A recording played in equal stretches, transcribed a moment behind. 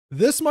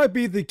This might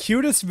be the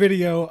cutest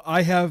video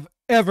I have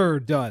ever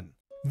done.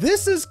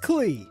 This is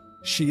Klee.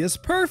 She is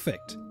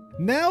perfect.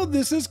 Now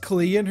this is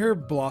Klee in her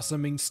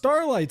blossoming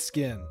starlight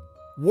skin.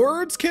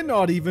 Words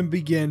cannot even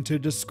begin to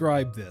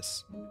describe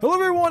this. Hello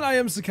everyone, I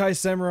am Sakai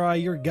Samurai,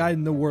 your guide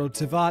in the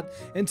world of Teyvat,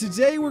 and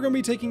today we're going to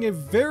be taking a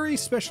very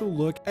special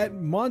look at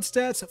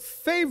Mondstadt's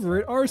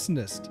favorite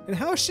arsonist, and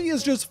how she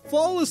is just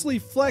flawlessly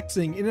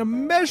flexing an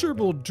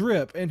immeasurable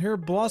drip in her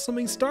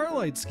blossoming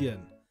starlight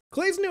skin.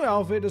 Klee's new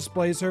outfit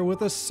displays her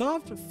with a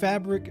soft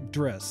fabric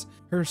dress,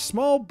 her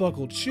small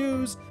buckled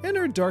shoes, and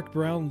her dark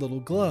brown little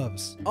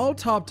gloves, all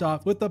topped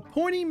off with a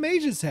pointy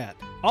mage's hat,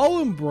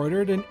 all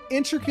embroidered in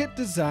intricate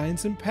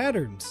designs and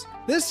patterns.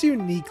 This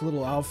unique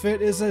little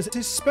outfit is a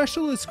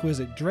special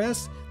exquisite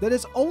dress that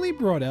is only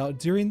brought out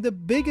during the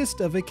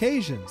biggest of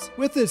occasions,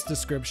 with this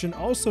description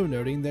also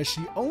noting that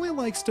she only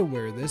likes to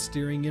wear this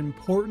during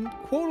important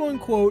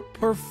quote-unquote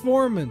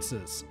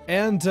performances.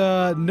 And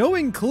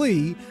knowing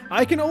Klee,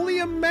 I can only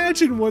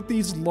imagine what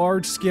these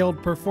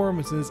large-scaled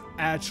performances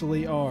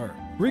actually are.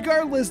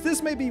 Regardless,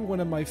 this may be one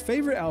of my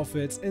favorite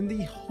outfits in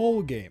the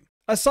whole game.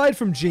 Aside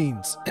from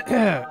jeans.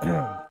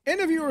 And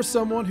if you are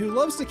someone who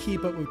loves to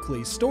keep up with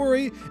Klee's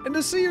story and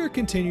to see her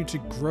continue to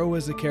grow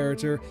as a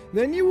character,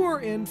 then you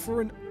are in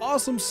for an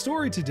awesome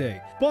story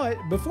today. But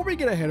before we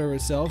get ahead of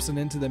ourselves and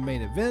into the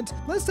main event,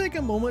 let's take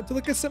a moment to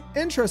look at some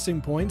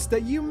interesting points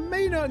that you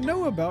may not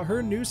know about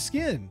her new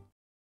skin.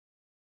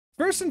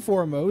 First and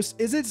foremost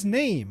is its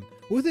name,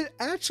 with it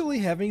actually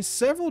having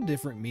several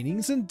different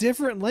meanings in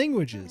different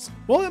languages.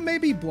 While it may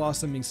be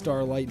Blossoming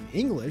Starlight in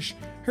English,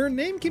 her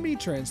name can be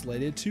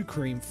translated to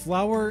cream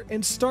flower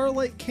and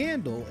starlight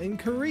candle in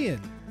Korean,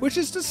 which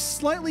is just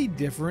slightly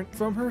different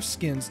from her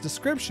skin's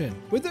description,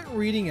 with it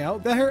reading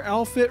out that her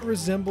outfit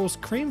resembles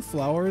cream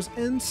flowers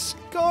and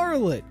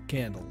scarlet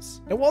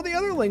candles. And while the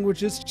other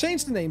languages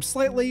changed the name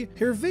slightly,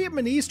 her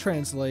Vietnamese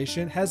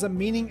translation has a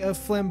meaning of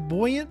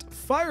flamboyant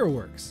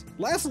fireworks.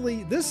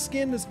 Lastly, this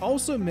skin is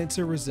also meant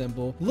to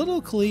resemble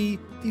little Klee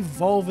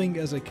evolving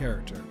as a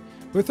character,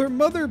 with her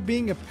mother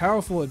being a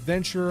powerful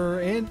adventurer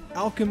and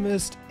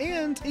alchemist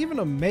and even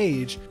a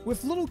mage,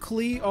 with little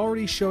Klee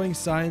already showing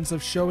signs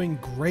of showing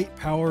great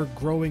power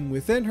growing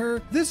within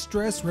her. This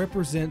dress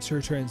represents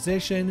her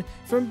transition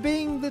from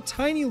being the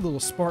tiny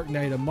little spark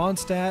knight of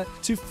Mondstadt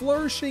to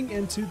flourishing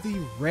into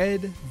the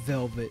red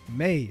velvet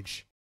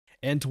mage.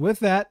 And with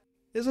that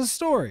is a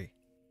story.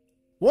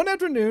 One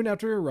afternoon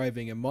after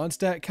arriving in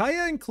Mondstadt,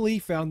 Kaeya and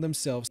Klee found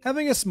themselves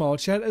having a small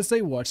chat as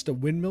they watched the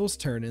windmills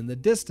turn in the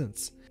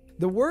distance.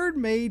 The word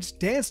mage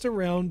danced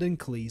around in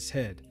Klee's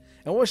head,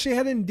 and while she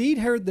had indeed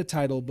heard the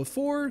title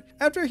before,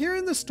 after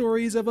hearing the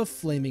stories of a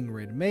flaming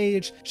red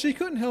mage, she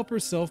couldn't help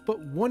herself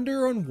but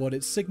wonder on what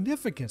its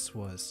significance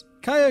was.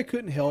 Kaeya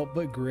couldn't help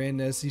but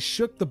grin as he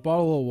shook the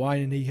bottle of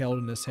wine he held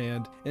in his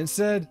hand and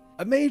said,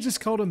 "A mage is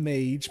called a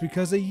mage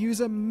because they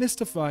use a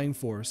mystifying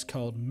force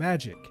called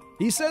magic."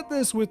 He said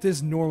this with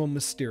his normal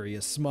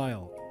mysterious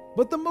smile.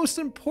 But the most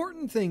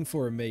important thing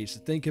for a mage to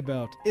think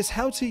about is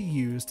how to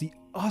use the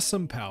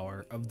awesome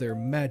power of their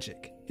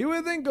magic. He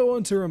would then go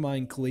on to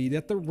remind Klee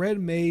that the red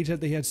mage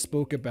that they had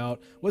spoke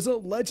about was a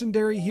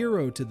legendary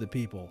hero to the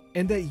people,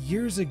 and that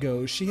years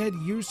ago she had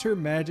used her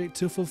magic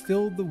to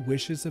fulfill the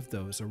wishes of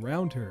those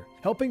around her,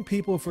 helping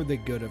people for the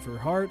good of her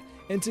heart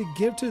and to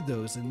give to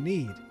those in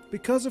need.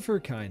 Because of her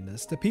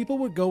kindness, the people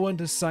would go on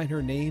to sign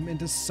her name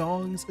into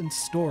songs and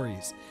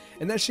stories,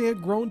 and that she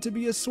had grown to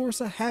be a source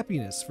of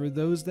happiness for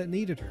those that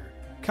needed her.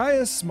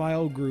 Kaeya's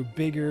smile grew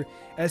bigger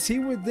as he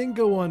would then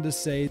go on to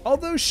say,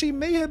 although she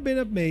may have been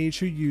a mage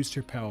who used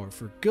her power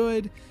for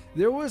good,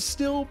 there was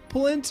still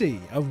plenty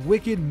of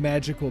wicked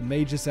magical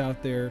mages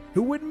out there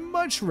who would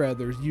much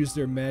rather use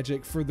their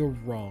magic for the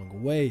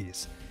wrong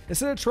ways.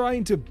 Instead of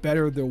trying to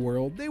better the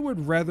world, they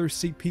would rather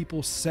see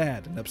people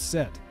sad and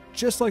upset,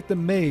 just like the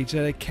mage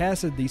that had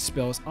casted these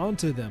spells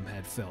onto them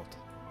had felt.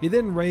 He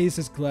then raised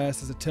his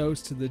glass as a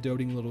toast to the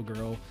doting little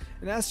girl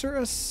and asked her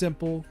a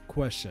simple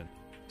question.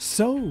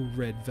 So,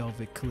 Red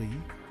Velvet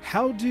Klee,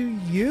 how do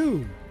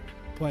you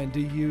plan to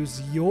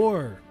use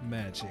your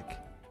magic?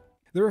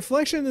 The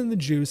reflection in the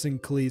juice in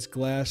Klee's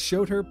glass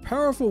showed her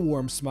powerful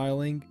warm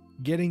smiling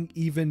getting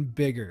even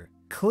bigger.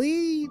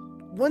 "Klee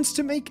wants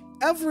to make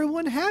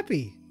everyone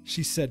happy,"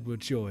 she said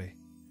with joy.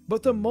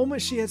 But the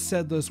moment she had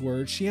said those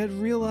words, she had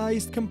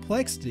realized the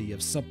complexity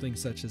of something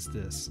such as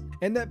this,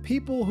 and that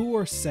people who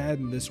are sad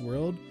in this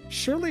world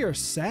surely are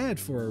sad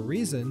for a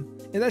reason,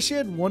 and that she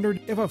had wondered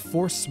if a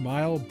forced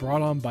smile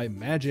brought on by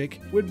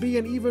magic would be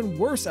an even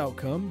worse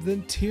outcome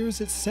than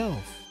tears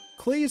itself.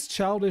 Klee's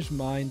childish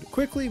mind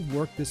quickly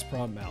worked this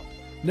problem out,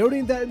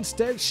 noting that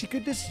instead she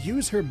could just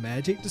use her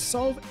magic to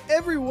solve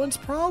everyone's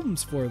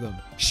problems for them.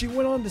 She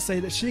went on to say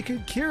that she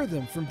could cure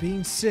them from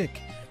being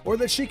sick, or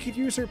that she could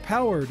use her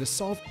power to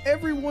solve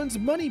everyone's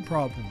money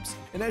problems,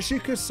 and that she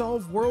could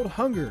solve world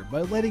hunger by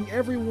letting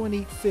everyone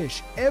eat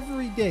fish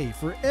every day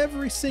for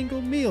every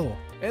single meal,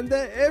 and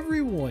that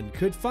everyone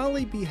could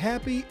finally be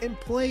happy and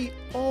play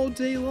all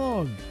day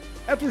long.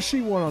 After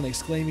she went on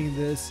exclaiming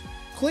this,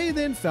 Klee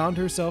then found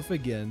herself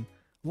again,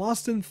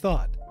 lost in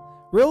thought,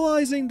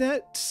 realizing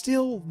that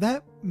still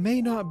that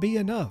may not be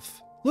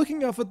enough.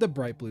 Looking up at the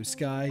bright blue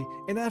sky,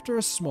 and after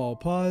a small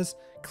pause,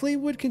 Klee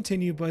would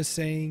continue by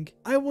saying,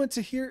 I want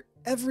to hear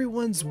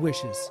everyone's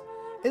wishes,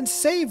 and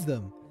save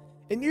them,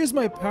 and use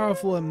my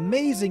powerful,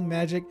 amazing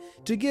magic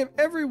to give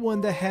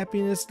everyone the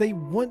happiness they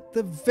want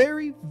the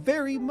very,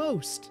 very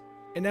most.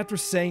 And after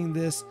saying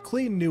this,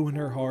 Klee knew in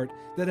her heart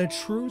that a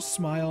true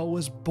smile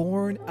was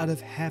born out of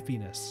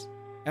happiness.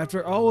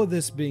 After all of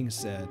this being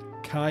said,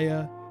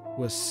 Kaeya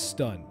was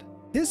stunned.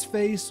 His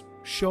face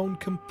shone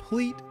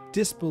complete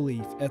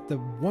disbelief at the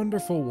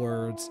wonderful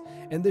words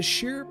and the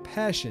sheer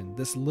passion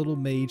this little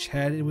mage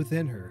had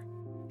within her.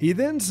 He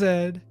then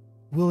said,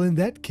 well, in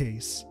that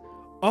case,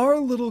 our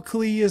little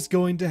Klee is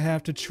going to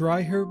have to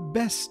try her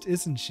best,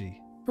 isn't she?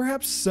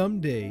 Perhaps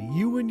someday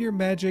you and your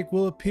magic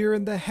will appear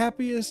in the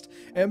happiest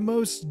and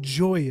most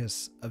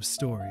joyous of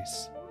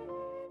stories.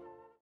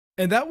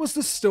 And that was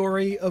the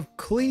story of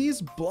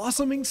Klee's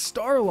Blossoming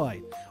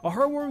Starlight, a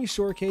heartwarming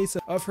showcase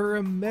of her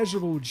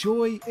immeasurable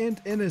joy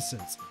and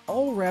innocence,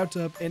 all wrapped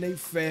up in a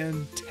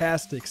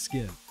fantastic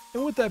skin.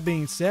 And with that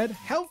being said,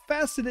 how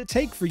fast did it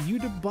take for you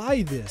to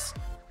buy this?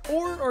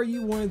 Or are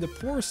you one of the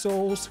poor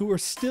souls who are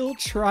still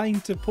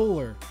trying to pull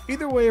her?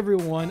 Either way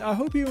everyone, I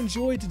hope you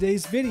enjoyed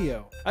today's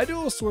video. I do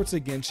all sorts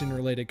of Genshin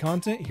related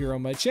content here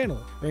on my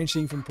channel,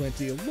 ranging from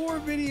plenty of lore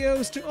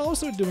videos to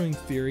also doing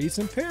theories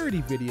and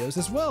parody videos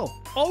as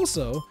well.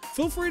 Also,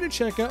 feel free to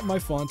check out my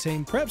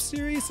Fontaine prep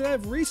series that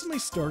I've recently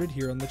started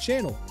here on the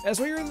channel, as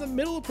we are in the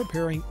middle of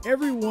preparing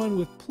everyone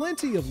with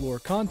plenty of lore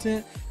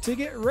content to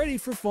get ready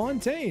for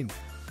Fontaine.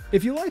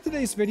 If you liked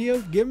today's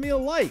video, give me a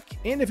like,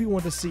 and if you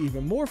want to see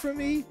even more from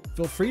me,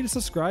 feel free to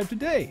subscribe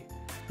today.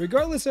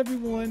 Regardless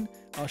everyone,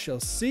 I shall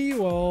see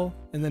you all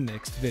in the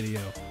next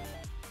video.